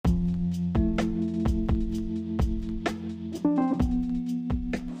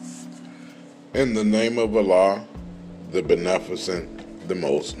In the name of Allah, the Beneficent, the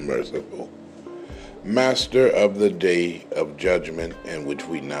Most Merciful, Master of the day of judgment in which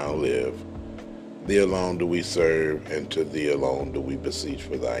we now live, Thee alone do we serve, and to Thee alone do we beseech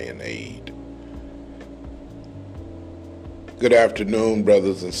for Thine aid. Good afternoon,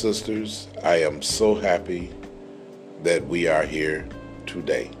 brothers and sisters. I am so happy that we are here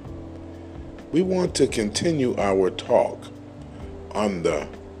today. We want to continue our talk on the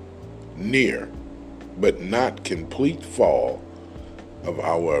near but not complete fall of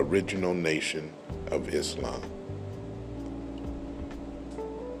our original nation of Islam.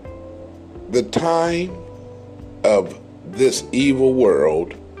 The time of this evil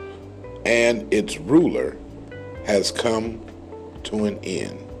world and its ruler has come to an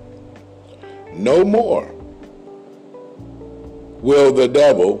end. No more will the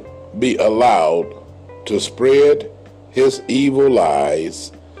devil be allowed to spread his evil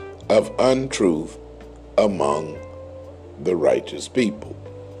lies of untruth among the righteous people.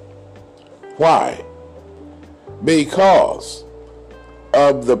 Why? Because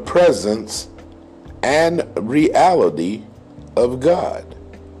of the presence and reality of God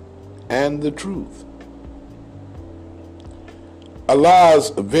and the truth.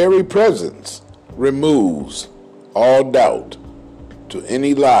 Allah's very presence removes all doubt to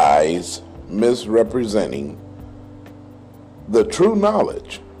any lies misrepresenting the true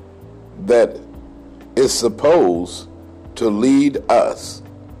knowledge that is supposed to lead us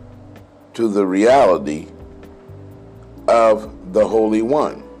to the reality of the Holy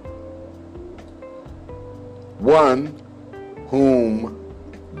One whom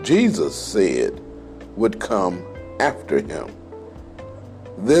Jesus said would come after him.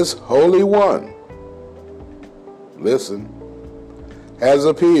 This Holy One, listen, has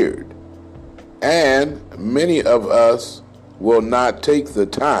appeared, and many of us will not take the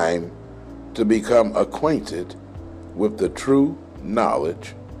time to become acquainted with the true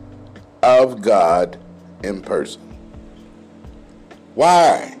knowledge of God in person.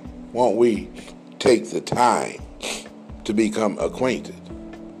 Why won't we take the time to become acquainted?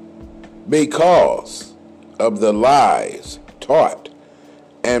 Because of the lies taught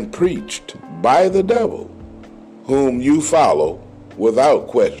and preached by the devil, whom you follow without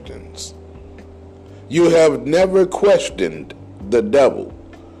questions. You have never questioned the devil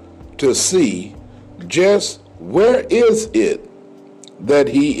to see just where is it that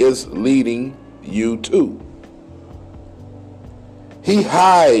he is leading you to. He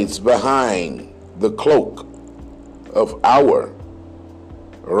hides behind the cloak of our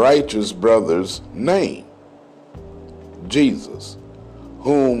righteous brother's name, Jesus,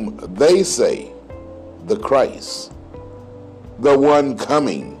 whom they say the Christ, the one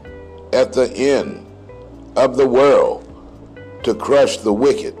coming at the end of the world to crush the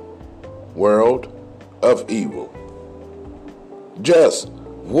wicked world of evil. Just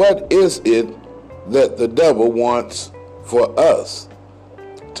what is it that the devil wants for us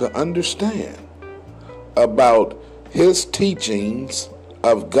to understand about his teachings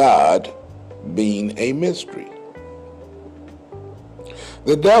of God being a mystery?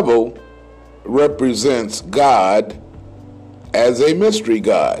 The devil represents God as a mystery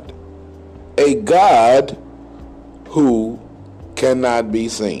God, a God who cannot be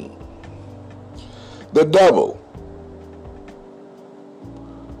seen. The devil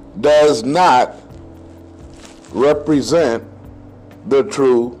does not represent the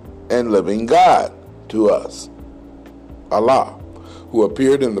true and living God to us, Allah, who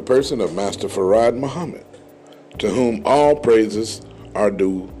appeared in the person of Master Farad Muhammad, to whom all praises are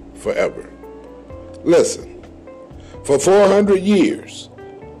due forever. Listen, for 400 years,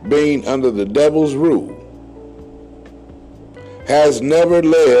 being under the devil's rule has never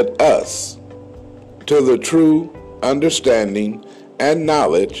led us to the true understanding and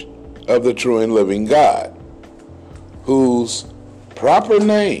knowledge of the true and living God, whose proper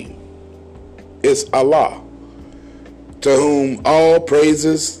name is Allah, to whom all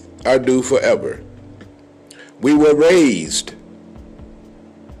praises are due forever. We were raised,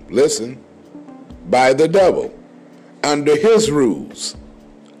 listen, by the devil under his rules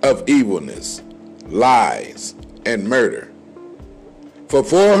of evilness, lies, and murder. For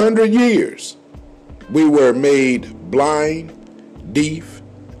 400 years, we were made blind, deaf,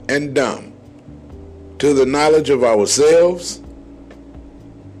 and dumb to the knowledge of ourselves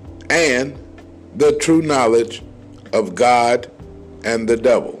and the true knowledge of God and the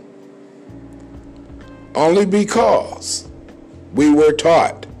devil. Only because we were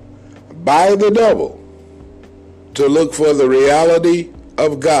taught by the devil to look for the reality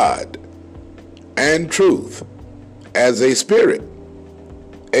of God and truth as a spirit,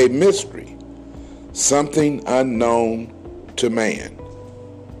 a mystery, something unknown to man.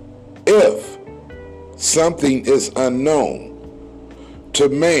 If something is unknown to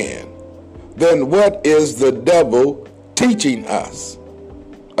man, then what is the devil teaching us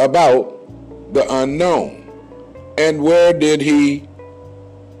about the unknown? And where did he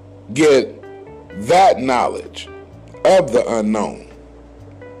get that knowledge of the unknown?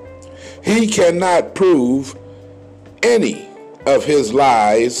 He cannot prove any of his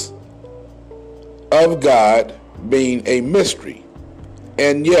lies of God being a mystery,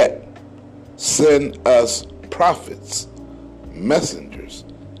 and yet send us prophets, messengers,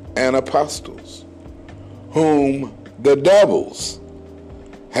 and apostles, whom the devils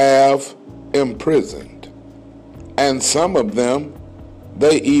have imprisoned, and some of them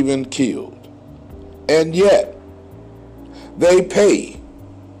they even killed. And yet they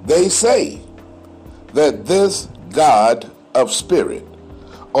say that this God of spirit,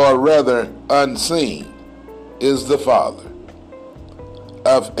 or rather unseen, is the Father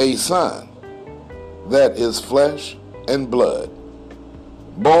of a Son that is flesh and blood,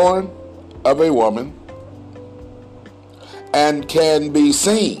 born of a woman, and can be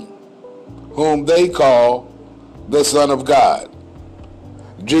seen, whom they call the Son of God,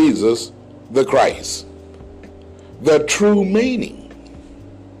 Jesus the Christ. The true meaning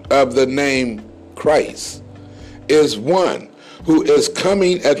of the name Christ is one who is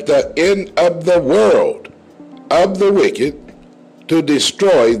coming at the end of the world of the wicked to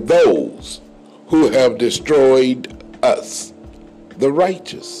destroy those who have destroyed us, the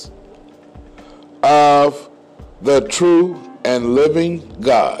righteous, of the true and living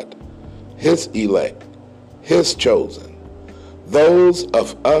God, his elect, his chosen, those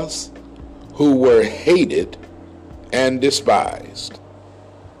of us who were hated and despised.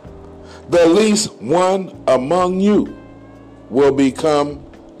 The least one among you will become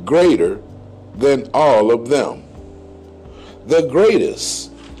greater than all of them. The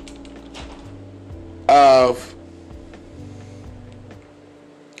greatest of,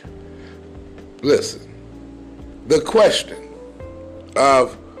 the question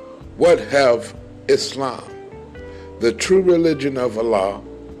of what have Islam, the true religion of Allah,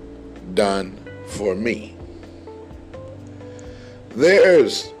 done for me?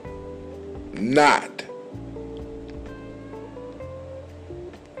 There's not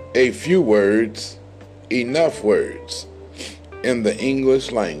a few words, enough words in the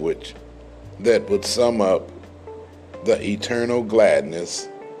English language that would sum up the eternal gladness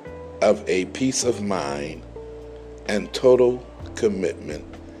of a peace of mind and total commitment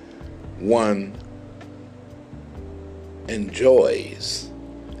one enjoys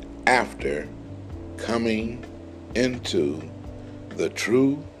after coming into the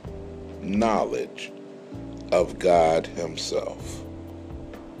true knowledge of God himself,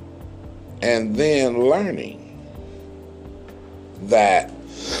 and then learning that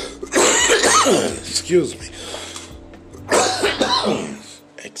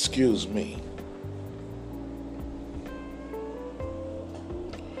excuse me,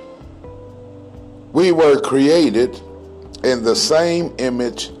 we were created in the same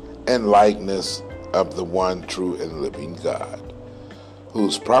image and likeness of the one true and living God,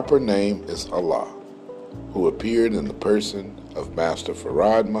 whose proper name is Allah, who appeared in the person of Master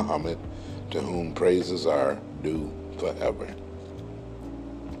Farad Muhammad, to whom praises are due forever.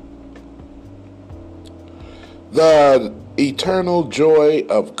 The eternal joy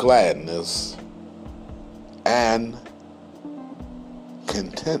of gladness and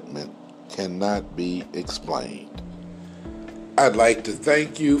contentment cannot be explained. I'd like to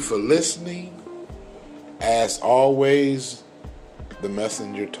thank you for listening. As always, the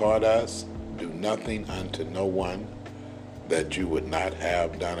messenger taught us, do nothing unto no one that you would not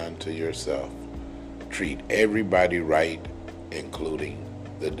have done unto yourself. Treat everybody right, including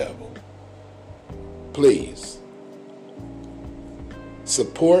the devil. Please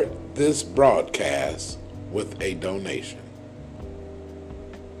support this broadcast with a donation.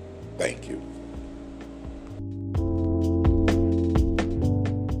 Thank you.